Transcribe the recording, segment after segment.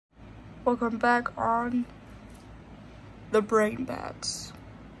Welcome back on the Brain Bats.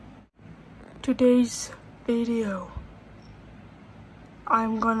 Today's video,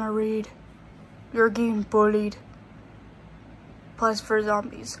 I'm gonna read You're Getting Bullied Plus for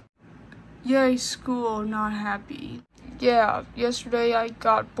Zombies. Yay, school, not happy. Yeah, yesterday I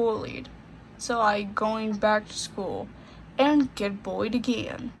got bullied, so I'm going back to school and get bullied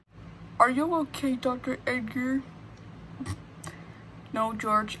again. Are you okay, Dr. Edgar? No,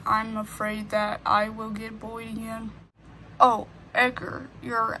 George, I'm afraid that I will get bullied again. Oh, Edgar,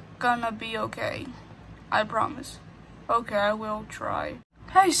 you're gonna be okay. I promise. Okay, I will try.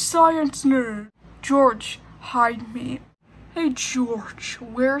 Hey, science nerd! George, hide me. Hey, George,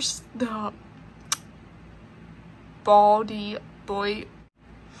 where's the baldy boy?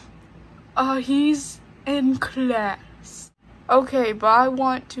 He's in class. Okay, but I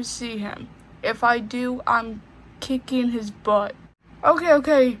want to see him. If I do, I'm kicking his butt.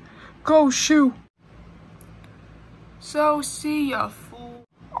 Okay, go shoot. So, see ya, fool.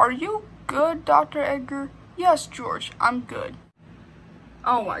 Are you good, Dr. Edgar? Yes, George, I'm good.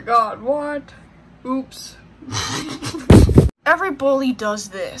 Oh my god, what? Oops. Every bully does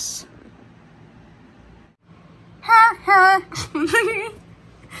this. Ha ha.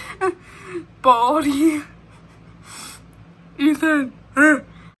 Baldy. Ethan.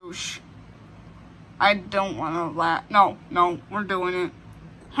 Oosh. I don't want to laugh. No, we're doing it.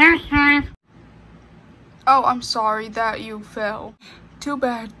 Oh, I'm sorry that you fell. Too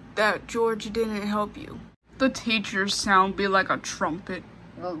bad that George didn't help you. The teacher's sound be like a trumpet.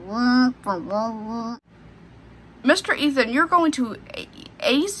 Mr. Ethan, you're going to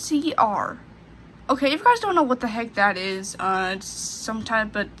ACR. Okay, if you guys don't know what the heck that is, it's some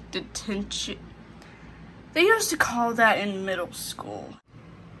type of detention. They used to call that in middle school.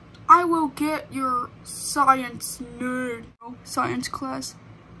 I will get your science nerd. Science class.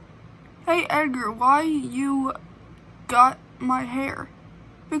 Hey Edgar, why you got my hair?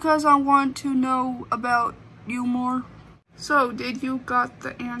 Because I want to know about you more. So, did you got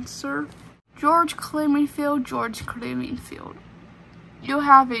the answer? George Clemenfield. You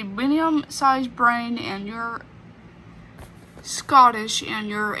have a medium-sized brain and you're Scottish and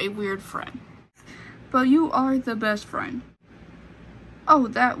you're a weird friend. But you are the best friend. Oh,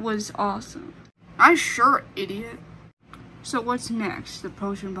 that was awesome. I'm sure, idiot. So what's next? The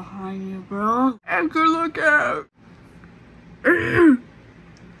potion behind you, bro. Edgar, look out.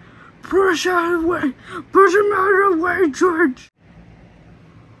 Push out of the way. Push him out of the way, George.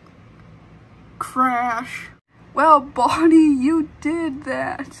 Crash. Well, Bonnie, you did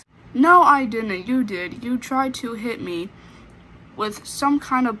that. No, I didn't. You did. You tried to hit me with some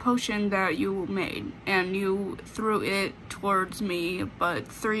kind of potion that you made, and you threw it towards me, but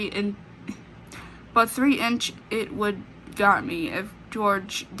 3 inch it would got me if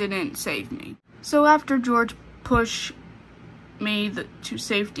George didn't save me. So after George pushed me to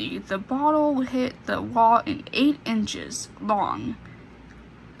safety, the bottle hit the wall in 8 inches long.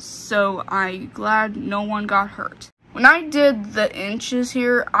 So I'm glad no one got hurt. When I did the inches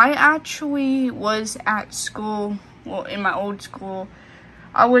here, I actually was at school. Well, in my old school,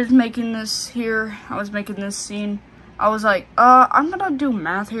 I was making this here. I was making this scene. I was like, I'm gonna do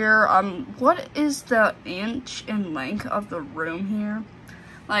math here. What is the inch in length of the room here?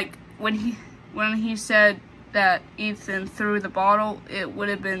 Like, when he said that Ethan threw the bottle, it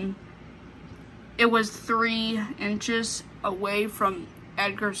was 3 inches away from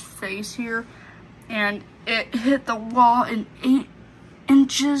Edgar's face here. And it hit the wall in 8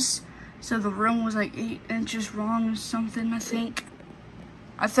 inches. So the room was like 8 inches wrong or something, I think.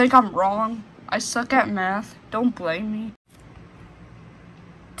 I think I'm wrong. I suck at math. Don't blame me.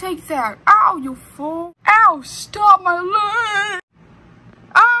 Take that. Ow, you fool. Ow, stop my leg.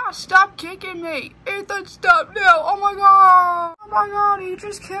 Ah, stop kicking me. Ethan, stop now. Oh my god. Oh my god, you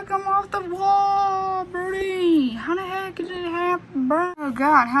just kicked him off the wall, Birdie. How the heck did it happen, bro? Oh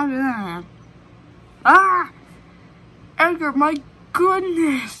god, how did that happen? Ah! Edgar, my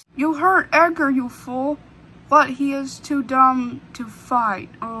goodness. You hurt Edgar, you fool. But he is too dumb to fight.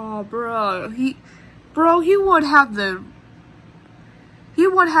 Oh, bro. He would have the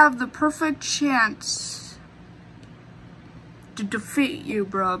perfect chance to defeat you,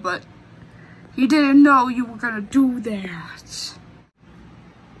 bro, but he didn't know you were gonna do that.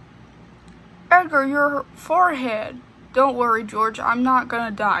 Edgar, your forehead. Don't worry, George. I'm not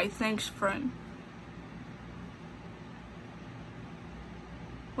gonna die. Thanks, friend.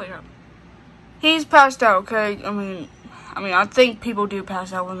 Wait up. He's passed out, okay? I mean, I think people do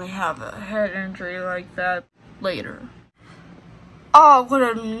pass out when they have a head injury like that later. Oh, what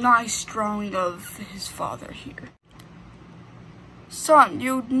a nice drawing of his father here. Son,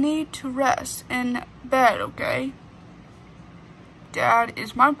 you need to rest in bed, okay? Dad,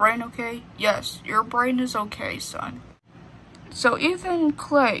 is my brain okay? Yes, your brain is okay, son. So Ethan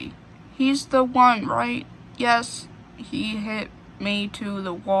Clay, he's the one, right? Yes, he hit me to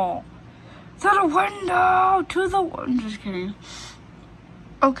the wall. To the window! To the wall! I'm just kidding.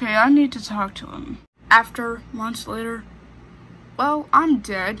 Okay, I need to talk to him. After, months later, well, I'm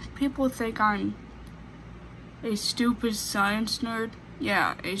dead. People think I'm a stupid science nerd.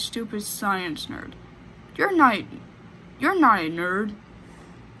 Yeah, a stupid science nerd. You're not a nerd.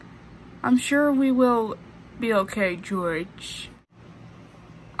 I'm sure we will be okay, George.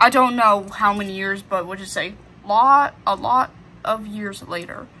 I don't know how many years, but we'll just say a lot of years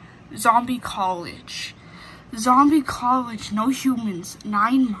later. Zombie college. Zombie college, no humans,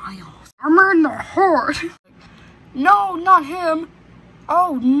 9 miles. Armor in the heart. No, not him.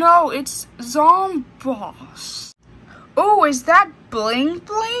 Oh no, it's Zomboss. Oh, is that Bling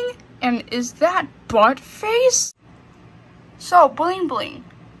Bling? And is that Butt Face? So, Bling Bling,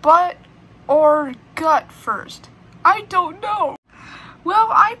 butt or gut first? I don't know. Well,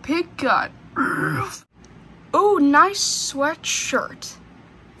 I pick gut. Ooh, nice sweatshirt.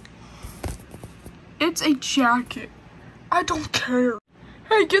 It's a jacket. I don't care.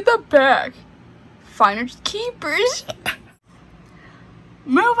 Hey, get that back. Finders keepers.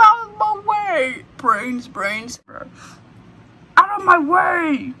 Move out of my way. Brains. Out of my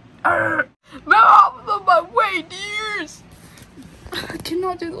way. Move out of my way, dears. I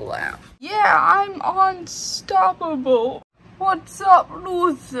cannot do the laugh. Yeah, I'm unstoppable. What's up,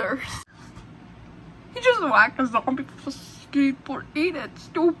 losers? He just whacked a zombie with a skateboard. Eat it,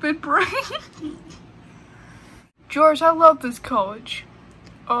 stupid brain. George, I love this college.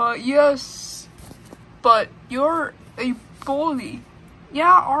 Yes, but you're a bully.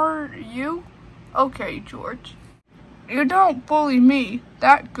 Yeah, are you? Okay, George. You don't bully me.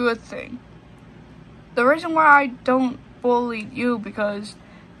 That good thing. The reason why I don't bully you because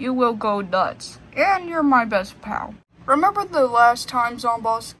you will go nuts. And you're my best pal. Remember the last time,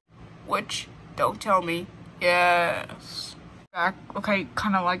 Zomboss? Which, don't tell me. Yes. Back, okay,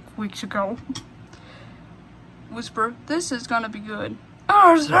 kind of like weeks ago. Whisper, this is gonna be good.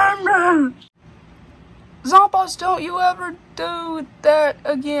 Oh, Zomboss, don't you ever do that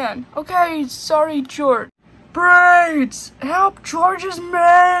again. Okay, sorry, George. Brains, help George's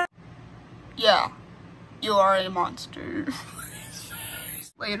man. Yeah, you are a monster.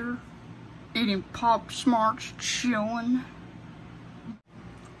 Later, eating Pop Smarts, chilling.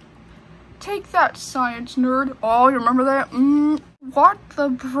 Take that, science nerd. Oh, you remember that? What the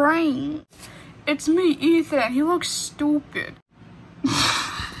brain? It's me, Ethan. He looks stupid.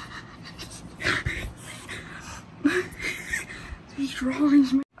 These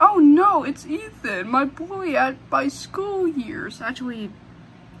drawings. Oh no, it's Ethan, my boy at my school years. Actually,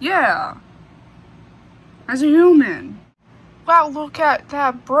 yeah. As a human. Wow, look at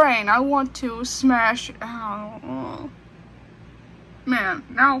that brain. I want to smash it out. Oh. Man,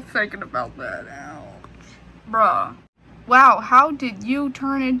 now thinking about that. Ouch. Bruh. Wow, how did you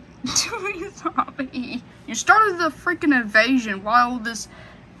turn into a zombie? You started the freaking invasion while this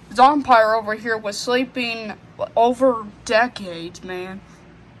zombie over here was sleeping over decades, man.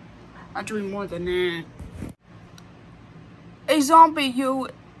 I'm doing more than that. A zombie, you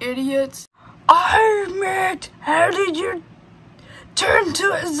idiots. Mate, how did you turn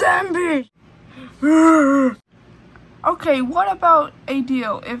to a zombie? Okay, what about a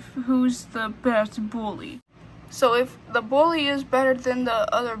deal if who's the best bully? So if the bully is better than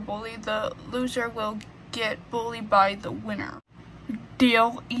the other bully, the loser will get bullied by the winner.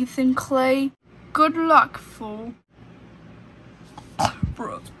 Deal, Ethan Clay? Good luck, fool.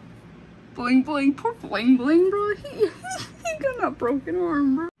 Bro. Bling bling, poor bling bling, bro. He got a broken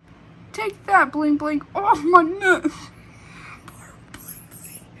arm, bro. Take that, bling bling, off my neck. Poor bling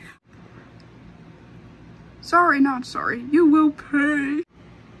bling. Sorry, not sorry. You will pay.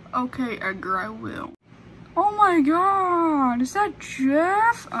 Okay, Edgar, I will. Oh my god, is that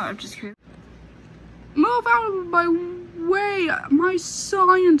Jeff? I'm just kidding. Move out of my way. My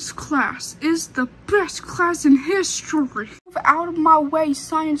science class is the best class in history. Move out of my way,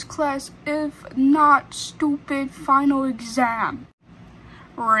 science class, if not stupid final exam.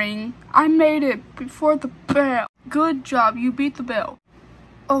 Ring. I made it before the bell. Good job, you beat the bell.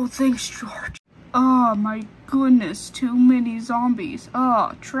 Oh, thanks, George. Oh my goodness, too many zombies.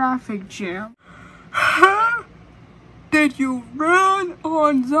 Oh, traffic jam. Did you run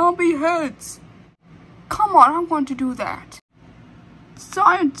on zombie heads? Come on, I want to do that.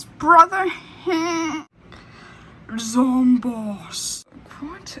 Science, brother. Zomboss.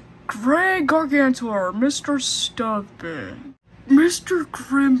 What? Greg Gargantor, Mr. Stubby. Mr.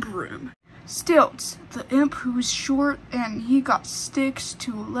 Grimbrim. Stilts, the imp who's short and he got sticks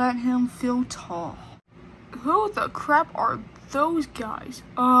to let him feel tall. Who the crap are those guys?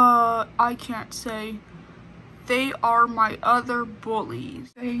 I can't say. They are my other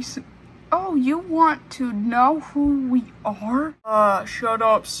bullies. Oh, you want to know who we are? Shut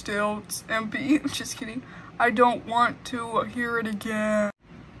up, Stilts, MP. Just kidding. I don't want to hear it again.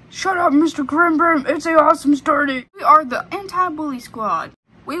 Shut up, Mr. Grimbrim. It's an awesome story. We are the anti-bully squad.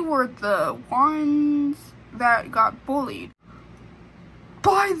 We were the ones that got bullied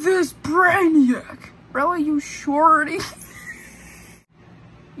by this brainiac. Really, you shorty?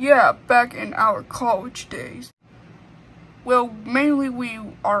 Yeah, back in our college days. Well, mainly we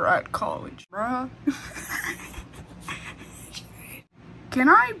are at college, bruh. Can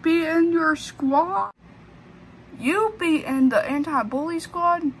I be in your squad? You be in the anti-bully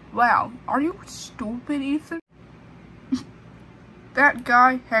squad? Wow, are you stupid, Ethan? That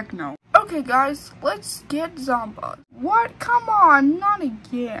guy? Heck no. Okay, guys, let's get Zomba. What? Come on, not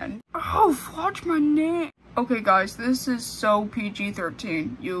again. Oh, watch my name. Okay, guys, this is so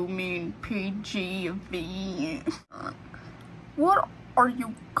PG-13. You mean PGV. What are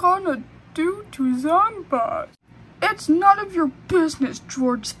you gonna do to Zomba? It's none of your business,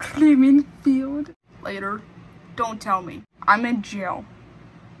 George Clemenfield. Later. Don't tell me. I'm in jail.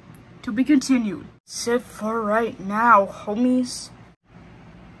 To be continued. Sit for right now, homies.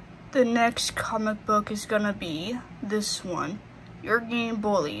 The next comic book is gonna be this one. You're Getting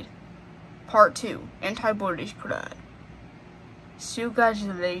Bullied. Part 2. Anti-Bully Squad. See you guys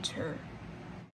later.